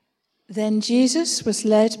Then Jesus was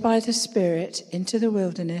led by the Spirit into the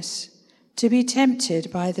wilderness to be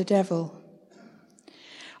tempted by the devil.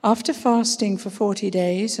 After fasting for 40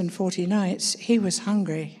 days and 40 nights, he was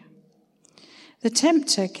hungry. The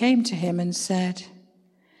tempter came to him and said,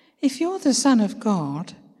 "If you're the Son of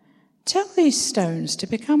God, tell these stones to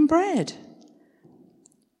become bread."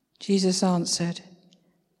 Jesus answered,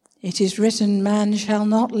 "It is written, man shall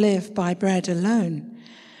not live by bread alone,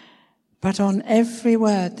 but on every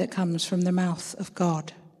word that comes from the mouth of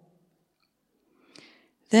God."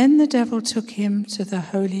 Then the devil took him to the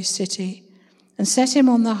holy city and set him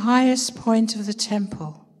on the highest point of the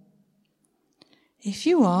temple. "If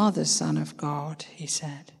you are the Son of God," he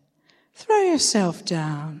said, "throw yourself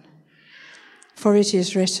down. For it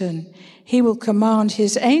is written, he will command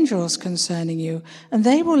his angels concerning you, and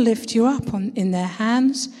they will lift you up in their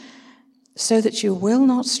hands so that you will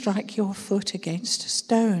not strike your foot against a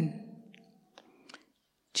stone."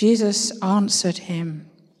 Jesus answered him,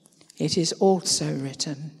 "It is also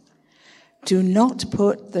written, 'Do not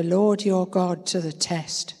put the Lord your God to the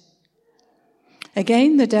test.'"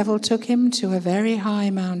 Again the devil took him to a very high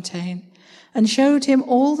mountain and showed him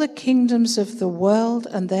all the kingdoms of the world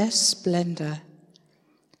and their splendor.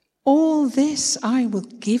 "All this I will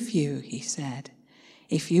give you," he said,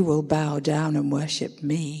 "if you will bow down and worship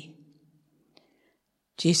me."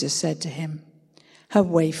 Jesus said to him,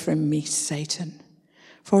 "Away from me, Satan,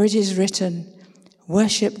 for it is written,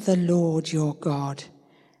 'Worship the Lord your God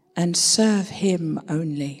and serve him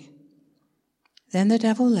only.'" Then the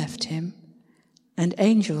devil left him, and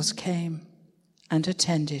angels came and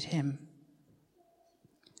attended him.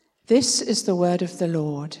 This is the word of the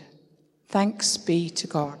Lord. Thanks be to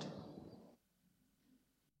God.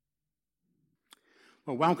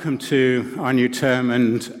 Well, welcome to our new term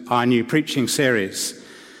and our new preaching series.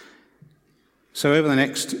 So over the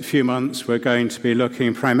next few months, we're going to be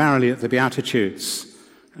looking primarily at the Beatitudes,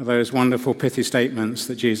 those wonderful pithy statements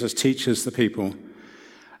that Jesus teaches the people.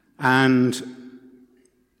 And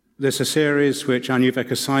there's a series which our new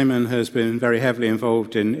vicar Simon has been very heavily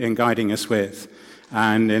involved in guiding us with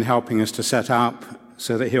and in helping us to set up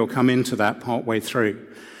so that he'll come into that part way through.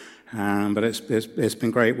 But it's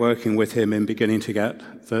been great working with him in beginning to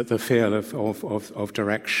get the feel of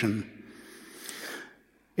direction.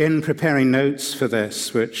 In preparing notes for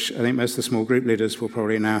this, which I think most of the small group leaders will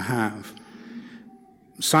probably now have,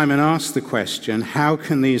 Simon asked the question, how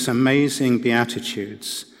can these amazing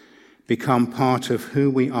Beatitudes become part of who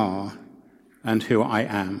we are and who I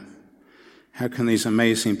am? How can these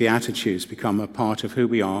amazing Beatitudes become a part of who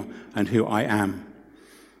we are and who I am?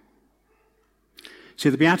 See,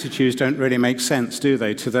 the Beatitudes don't really make sense, do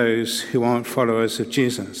they, to those who aren't followers of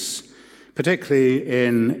Jesus, particularly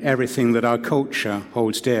in everything that our culture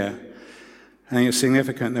holds dear. I think it's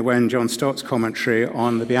significant that when John Stott's commentary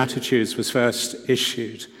on the Beatitudes was first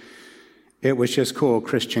issued, it was just called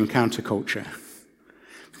Christian counterculture.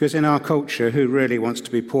 Because in our culture, who really wants to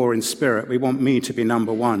be poor in spirit? We want me to be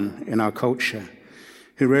number one in our culture.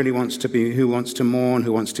 Who wants to mourn,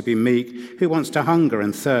 who wants to be meek, who wants to hunger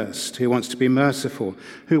and thirst, who wants to be merciful,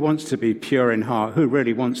 who wants to be pure in heart, who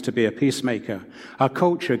really wants to be a peacemaker. Our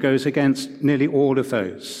culture goes against nearly all of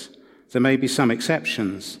those. There may be some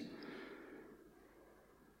exceptions.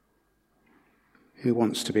 Who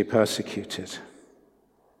wants to be persecuted?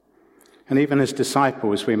 And even as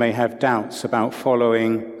disciples, we may have doubts about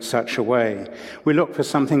following such a way. We look for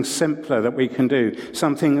something simpler that we can do,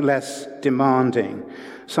 something less demanding,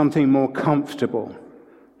 something more comfortable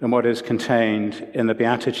than what is contained in the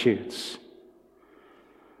Beatitudes.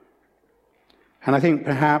 And I think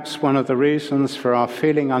perhaps one of the reasons for our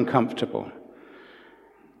feeling uncomfortable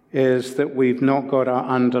is that we've not got our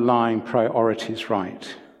underlying priorities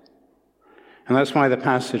right. And that's why the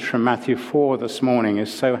passage from Matthew 4 this morning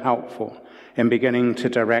is so helpful in beginning to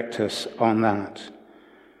direct us on that.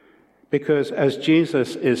 Because as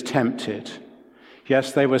Jesus is tempted,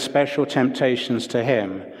 yes, they were special temptations to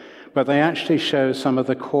him, but they actually show some of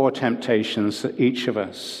the core temptations that each of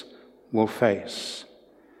us will face.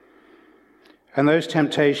 And those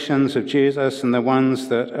temptations of Jesus and the ones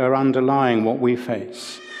that are underlying what we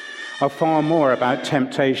face are far more about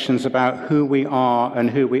temptations about who we are and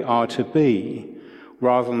who we are to be,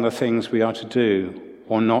 rather than the things we are to do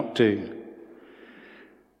or not do.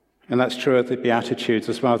 And that's true of the Beatitudes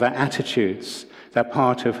as well. They're attitudes. They're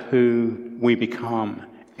part of who we become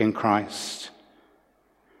in Christ.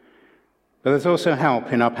 But there's also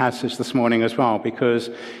help in our passage this morning as well, because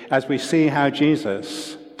as we see how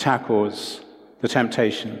Jesus tackles the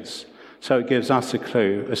temptations, so it gives us a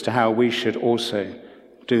clue as to how we should also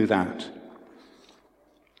do that.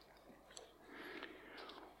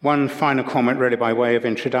 One final comment, really, by way of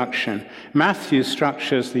introduction. Matthew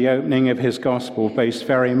structures the opening of his gospel based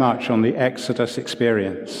very much on the Exodus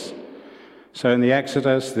experience. So in the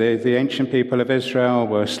Exodus, the ancient people of Israel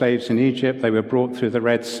were slaves in Egypt. They were brought through the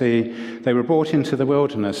Red Sea. They were brought into the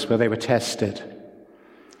wilderness where they were tested.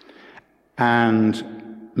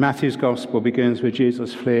 And Matthew's gospel begins with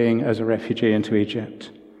Jesus fleeing as a refugee into Egypt.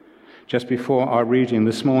 Just before our reading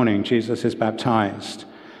this morning, Jesus is baptized,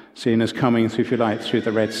 seen as coming, if you like, through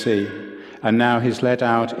the Red Sea. And now he's led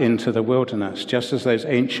out into the wilderness, just as those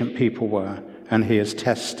ancient people were, and he is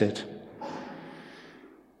tested.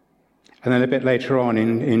 And then a bit later on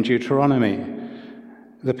in Deuteronomy,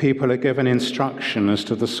 the people are given instruction as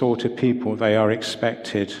to the sort of people they are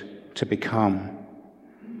expected to become.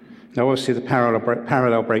 Now, obviously, the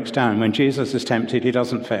parallel breaks down. When Jesus is tempted, he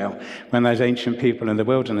doesn't fail. When those ancient people in the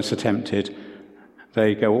wilderness are tempted,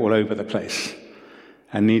 they go all over the place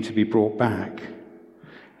and need to be brought back.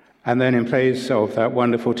 And then in place of that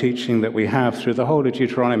wonderful teaching that we have through the whole of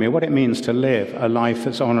Deuteronomy, what it means to live a life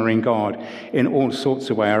that's honoring God in all sorts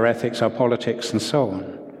of ways, our ethics, our politics, and so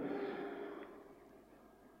on.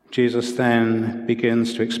 Jesus then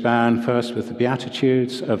begins to expand first with the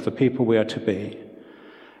Beatitudes of the people we are to be,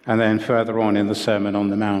 and then further on in the Sermon on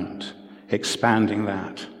the Mount, expanding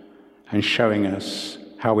that and showing us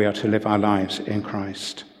how we are to live our lives in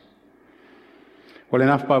Christ. Well,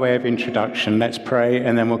 enough by way of introduction. Let's pray,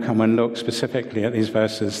 and then we'll come and look specifically at these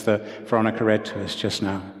verses that Veronica read to us just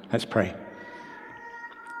now. Let's pray.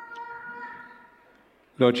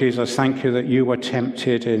 Lord Jesus, thank you that you were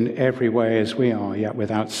tempted in every way as we are, yet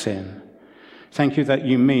without sin. Thank you that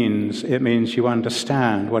it means you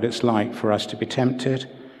understand what it's like for us to be tempted,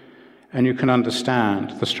 and you can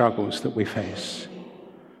understand the struggles that we face.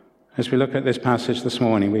 As we look at this passage this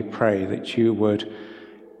morning, we pray that you would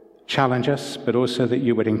challenge us, but also that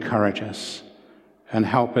you would encourage us and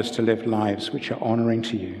help us to live lives which are honoring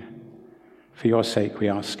to you. For your sake we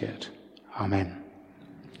ask it. Amen.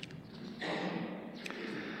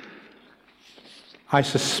 I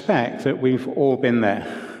suspect that we've all been there.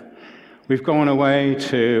 We've gone away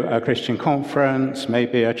to a Christian conference,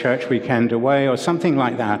 maybe a church weekend away or something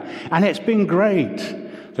like that, and it's been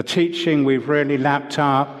great. The teaching we've really lapped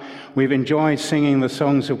up. We've enjoyed singing the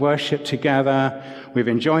songs of worship together. We've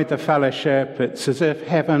enjoyed the fellowship. It's as if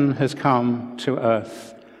heaven has come to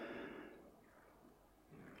earth.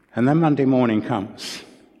 And then Monday morning comes,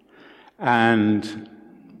 and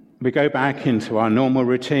we go back into our normal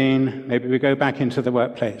routine. Maybe we go back into the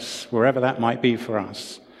workplace, wherever that might be for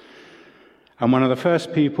us. And one of the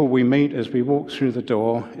first people we meet as we walk through the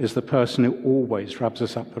door is the person who always rubs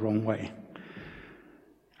us up the wrong way.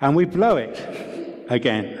 And we blow it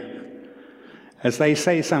again, as they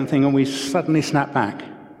say something and we suddenly snap back.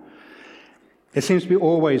 It seems to be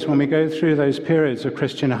always when we go through those periods of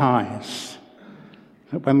Christian highs,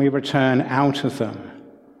 that when we return out of them,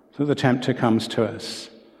 that the tempter comes to us,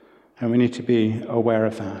 and we need to be aware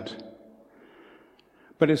of that.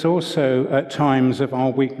 But it's also at times of our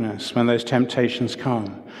weakness when those temptations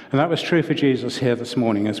come. And that was true for Jesus here this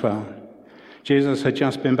morning as well. Jesus had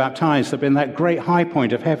just been baptized. There had been that great high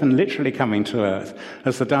point of heaven literally coming to earth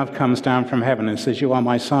as the dove comes down from heaven and says, "You are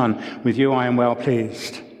my son, with you I am well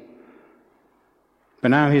pleased."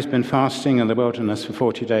 But now he's been fasting in the wilderness for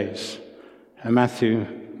 40 days. And Matthew,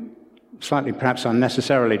 slightly perhaps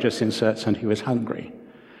unnecessarily, just inserts, and he was hungry.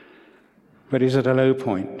 But he's at a low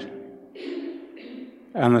point.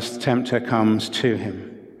 And the tempter comes to him.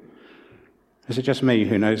 Is it just me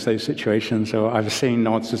who knows those situations? Or I've seen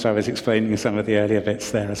nods as I was explaining some of the earlier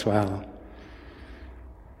bits there as well.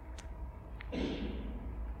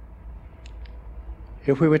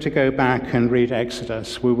 If we were to go back and read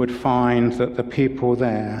Exodus, we would find that the people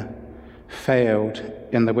there failed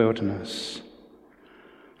in the wilderness.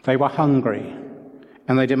 They were hungry,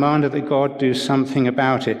 and they demanded that God do something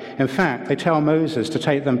about it. In fact, they tell Moses to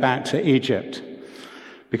take them back to Egypt,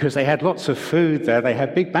 because they had lots of food there. They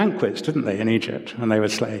had big banquets, didn't they, in Egypt, when they were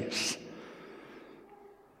slaves.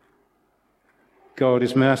 God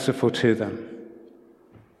is merciful to them,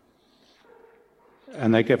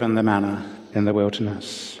 and they're given the manna in the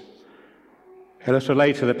wilderness. A little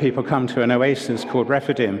later, the people come to an oasis called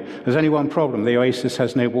Rephidim. There's only one problem: the oasis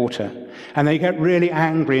has no water. And they get really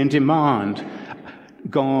angry and demand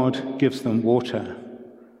God gives them water.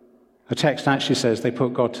 The text actually says they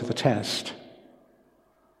put God to the test.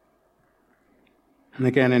 And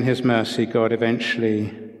again, in his mercy, God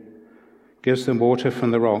eventually gives them water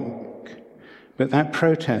from the rock. But that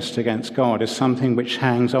protest against God is something which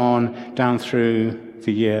hangs on down through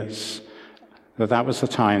the years. That was the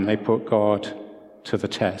time they put God to the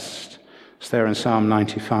test. It's there in Psalm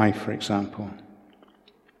 95, for example.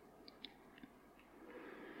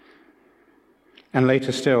 And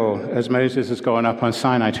later still, as Moses has gone up on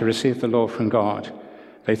Sinai to receive the law from God,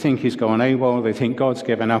 they think he's gone AWOL, they think God's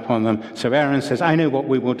given up on them. So Aaron says, I know what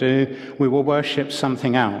we will do. We will worship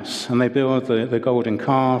something else. And they build the golden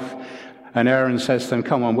calf. And Aaron says to them,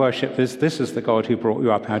 come on, worship this. This is the God who brought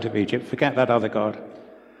you up out of Egypt. Forget that other God.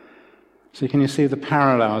 So can you see the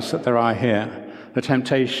parallels that there are here? The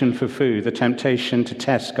temptation for food, the temptation to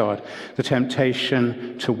test God, the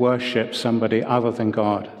temptation to worship somebody other than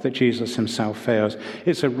God, that Jesus himself fails.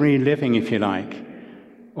 It's a reliving, if you like,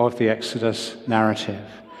 of the Exodus narrative.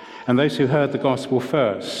 And those who heard the gospel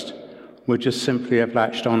first would just simply have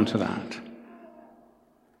latched on to that.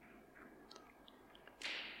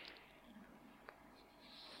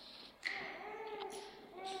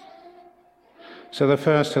 So the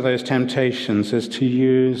first of those temptations is to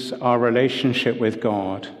use our relationship with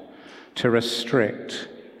God to restrict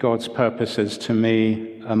God's purposes to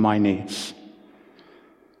me and my needs.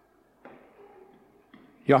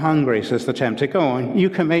 You're hungry, says the tempter. Go on, you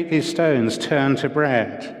can make these stones turn to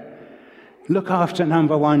bread. Look after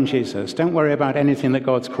number one, Jesus. Don't worry about anything that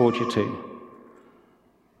God's called you to.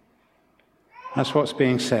 That's what's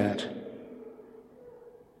being said.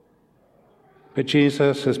 But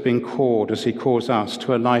Jesus has been called, as he calls us,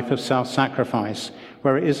 to a life of self-sacrifice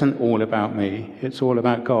where it isn't all about me, it's all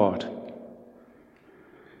about God.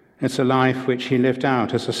 It's a life which he lived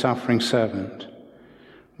out as a suffering servant,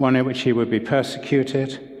 one in which he would be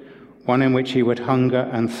persecuted, one in which he would hunger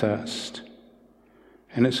and thirst.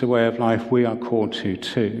 And it's a way of life we are called to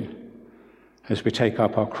too, as we take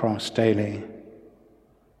up our cross daily.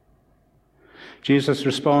 Jesus'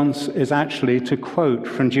 response is actually to quote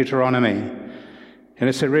from Deuteronomy. In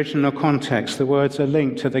its original context, the words are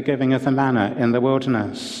linked to the giving of the manna in the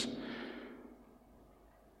wilderness.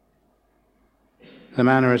 The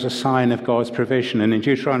manna is a sign of God's provision, and in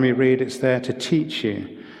Deuteronomy, read, it's there to teach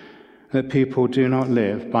you that people do not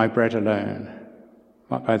live by bread alone,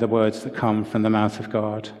 but by the words that come from the mouth of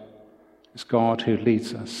God. It's God who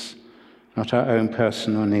leads us, not our own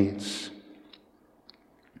personal needs.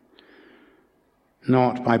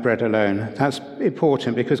 Not by bread alone. That's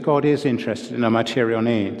important because God is interested in our material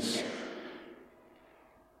needs.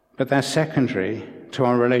 But they're secondary to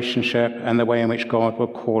our relationship and the way in which God will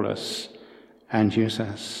call us and use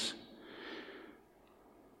us.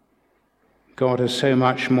 God has so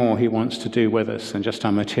much more he wants to do with us than just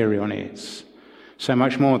our material needs. So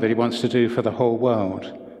much more that he wants to do for the whole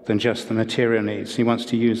world than just the material needs. He wants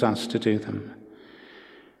to use us to do them.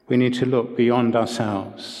 We need to look beyond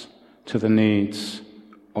ourselves to the needs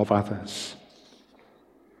of others.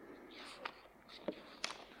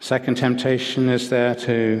 Second temptation is there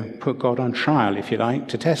to put God on trial, if you like,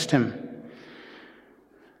 to test him.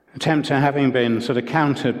 The tempter, having been sort of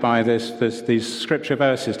countered by these scripture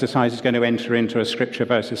verses, decides he's going to enter into a scripture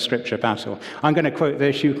versus scripture battle. I'm going to quote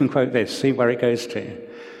this, you can quote this, see where it goes to.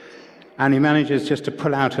 And he manages just to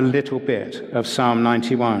pull out a little bit of Psalm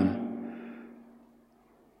 91.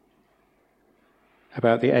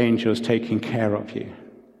 About the angels taking care of you,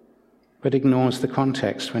 but ignores the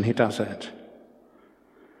context when he does it.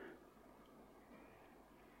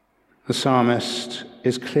 The psalmist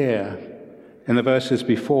is clear in the verses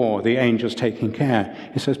before the angels taking care.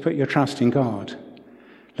 He says, put your trust in God.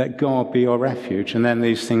 Let God be your refuge, and then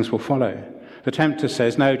these things will follow. The tempter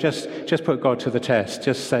says, no, just put God to the test.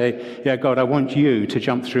 Just say, yeah, God, I want you to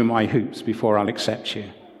jump through my hoops before I'll accept you.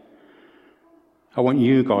 I want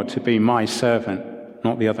you, God, to be my servant,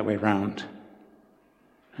 not the other way around.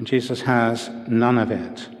 And Jesus has none of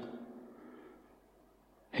it.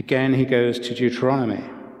 Again, he goes to Deuteronomy.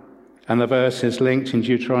 And the verse is linked in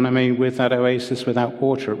Deuteronomy with that oasis without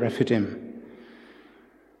water at Rephidim.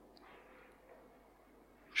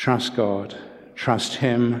 Trust God. Trust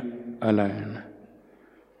him alone.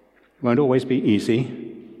 It won't always be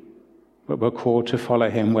easy, but we're called to follow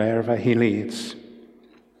him wherever he leads.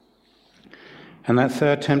 And that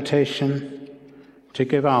third temptation, to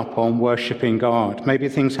give up on worshipping God. Maybe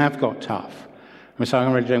things have got tough.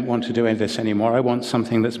 I really don't want to do any of this anymore. I want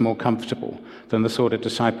something that's more comfortable than the sort of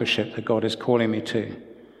discipleship that God is calling me to.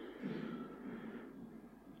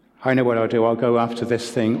 I know what I'll do. I'll go after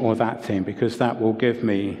this thing or that thing because that will give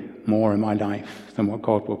me more in my life than what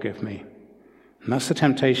God will give me. And that's the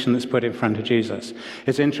temptation that's put in front of Jesus.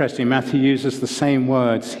 It's interesting, Matthew uses the same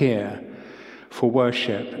words here for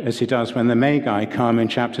worship as he does when the Magi come in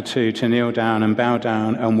chapter 2 to kneel down and bow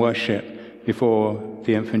down and worship before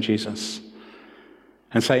the infant Jesus.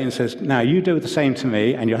 And Satan says, now you do the same to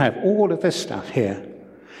me and you'll have all of this stuff here.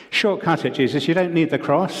 Shortcut it, Jesus. You don't need the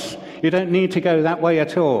cross. You don't need to go that way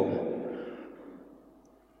at all.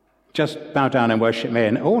 Just bow down and worship me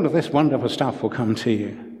and all of this wonderful stuff will come to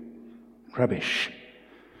you. Rubbish.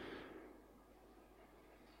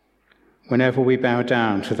 Whenever we bow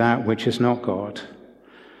down to that which is not God,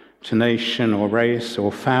 to nation or race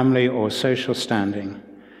or family or social standing,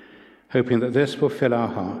 hoping that this will fill our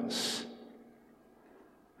hearts,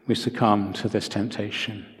 we succumb to this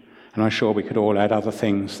temptation. And I'm sure we could all add other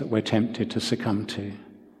things that we're tempted to succumb to.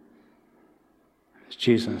 It's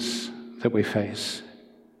Jesus that we face.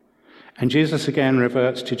 And Jesus again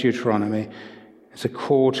reverts to Deuteronomy. It's a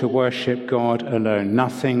call to worship God alone.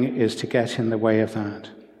 Nothing is to get in the way of that.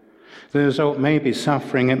 The result may be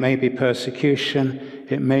suffering, it may be persecution,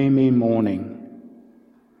 it may mean mourning.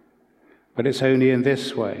 But it's only in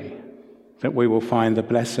this way that we will find the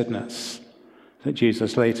blessedness that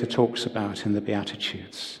Jesus later talks about in the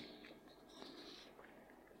Beatitudes.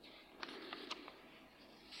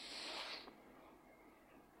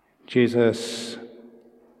 Jesus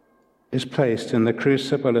is placed in the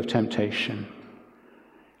crucible of temptation,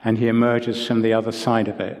 and he emerges from the other side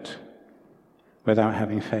of it without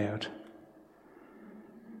having failed.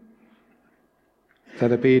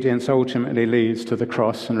 That obedience ultimately leads to the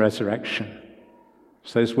cross and resurrection.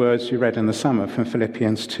 It's those words you read in the summer from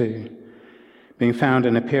Philippians 2. Being found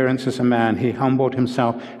in appearance as a man, he humbled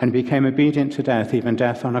himself and became obedient to death, even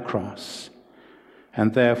death on a cross.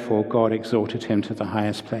 And therefore God exalted him to the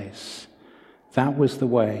highest place. That was the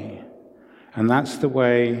way. And that's the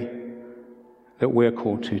way that we're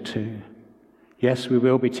called to too. Yes, we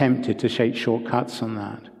will be tempted to take shortcuts on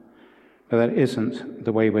that. But that isn't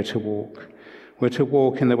the way we're to walk. We're to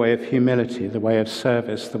walk in the way of humility, the way of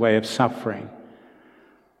service, the way of suffering,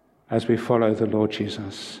 as we follow the Lord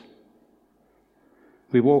Jesus.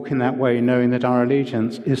 We walk in that way knowing that our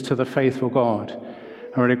allegiance is to the faithful God.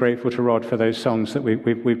 I'm really grateful to Rod for those songs that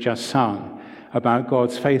we've just sung about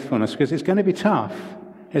God's faithfulness, because it's going to be tough.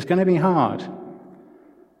 It's going to be hard.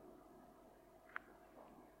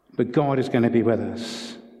 But God is going to be with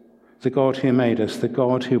us. The God who made us, the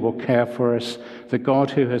God who will care for us, the God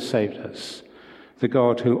who has saved us, the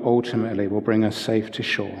God who ultimately will bring us safe to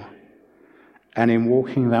shore. And in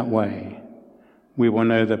walking that way, we will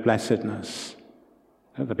know the blessedness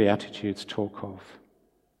that the Beatitudes talk of.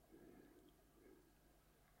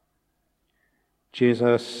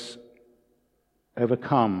 Jesus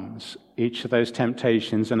overcomes each of those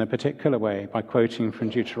temptations in a particular way by quoting from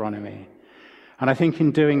Deuteronomy. And I think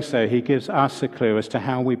in doing so, he gives us a clue as to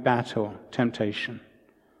how we battle temptation.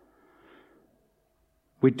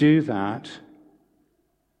 We do that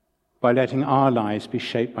by letting our lives be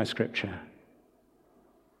shaped by Scripture.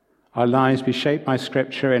 Our lives be shaped by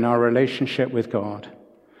Scripture in our relationship with God,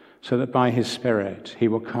 so that by his Spirit, he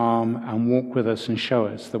will come and walk with us and show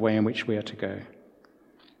us the way in which we are to go.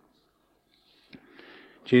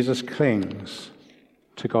 Jesus clings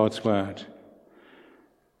to God's word.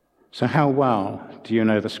 So how well do you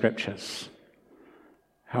know the Scriptures?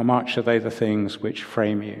 How much are they the things which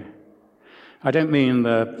frame you? I don't mean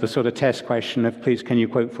the sort of test question of, please, can you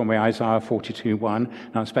quote for me Isaiah 42:1?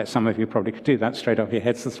 And I expect some of you probably could do that straight off your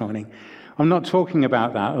heads this morning. I'm not talking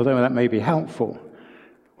about that, although that may be helpful.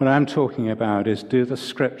 What I'm talking about is, do the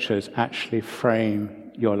Scriptures actually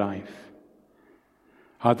frame your life?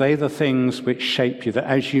 Are they the things which shape you, that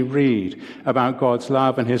as you read about God's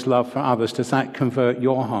love and his love for others, does that convert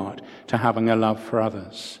your heart to having a love for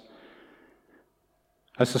others?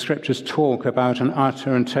 As the Scriptures talk about an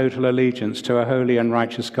utter and total allegiance to a holy and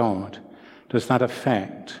righteous God, does that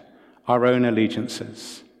affect our own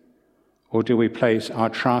allegiances? Or do we place our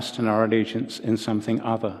trust and our allegiance in something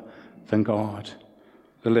other than God?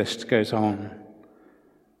 The list goes on.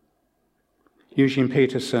 Eugene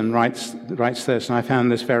Peterson writes this, and I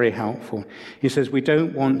found this very helpful. He says, we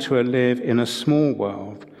don't want to live in a small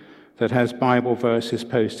world that has Bible verses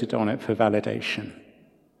posted on it for validation.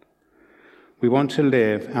 We want to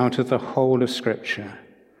live out of the whole of Scripture,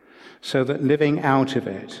 so that living out of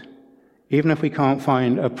it, even if we can't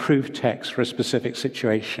find a proof text for a specific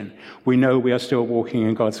situation, we know we are still walking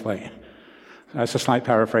in God's way. That's a slight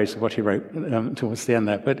paraphrase of what he wrote towards the end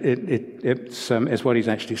there, but it's what he's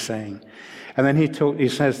actually saying. And then he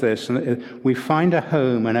says this, we find a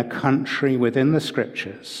home and a country within the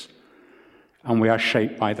Scriptures, and we are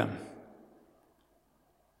shaped by them.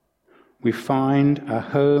 We find a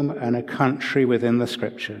home and a country within the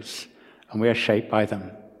Scriptures, and we are shaped by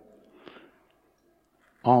them.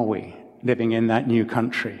 Are we living in that new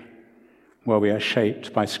country where we are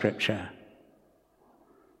shaped by Scripture?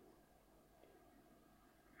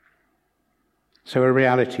 So a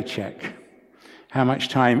reality check. How much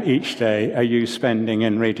time each day are you spending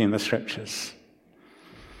in reading the Scriptures?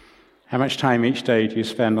 How much time each day do you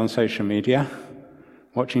spend on social media,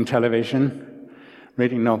 watching television,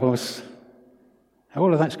 reading novels?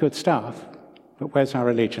 All of that's good stuff, but where's our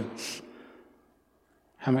allegiance?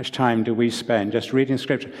 How much time do we spend just reading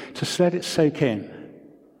Scripture? Just let it soak in.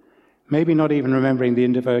 Maybe not even remembering the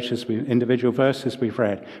individual verses we've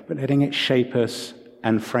read, but letting it shape us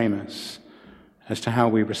and frame us as to how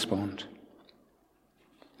we respond.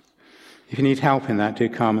 If you need help in that, do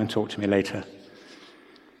come and talk to me later.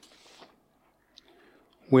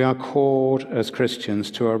 We are called as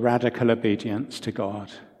Christians to a radical obedience to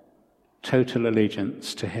God, total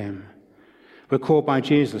allegiance to Him. We're called by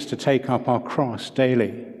Jesus to take up our cross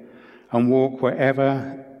daily and walk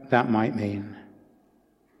wherever that might mean.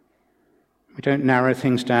 We don't narrow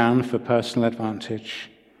things down for personal advantage.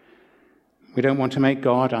 We don't want to make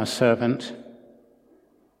God our servant.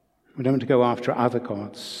 We don't want to go after other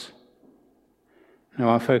gods. No,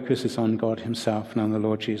 our focus is on God Himself and on the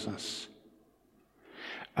Lord Jesus.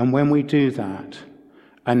 And when we do that,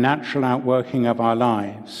 a natural outworking of our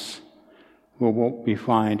lives will what we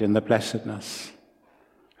find in the blessedness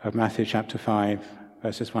of Matthew chapter 5,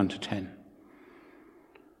 verses 1 to 10.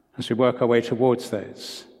 As we work our way towards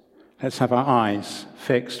those, let's have our eyes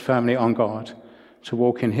fixed firmly on God to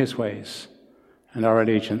walk in His ways and our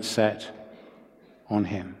allegiance set on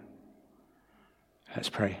Him. Let's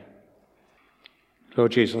pray.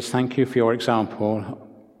 Lord Jesus, thank you for your example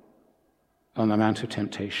on the Mount of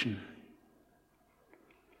Temptation.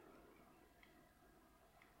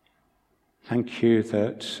 Thank you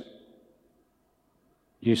that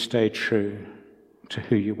you stayed true to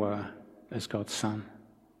who you were as God's Son.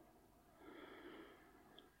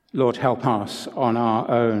 Lord, help us on our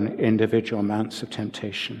own individual mounts of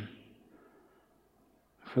temptation,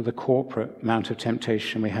 for the corporate mount of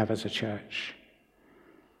temptation we have as a church.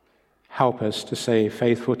 Help us to stay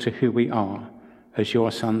faithful to who we are as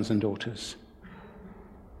your sons and daughters,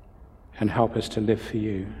 and help us to live for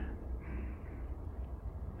you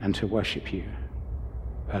and to worship you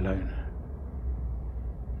alone.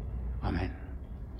 Amen.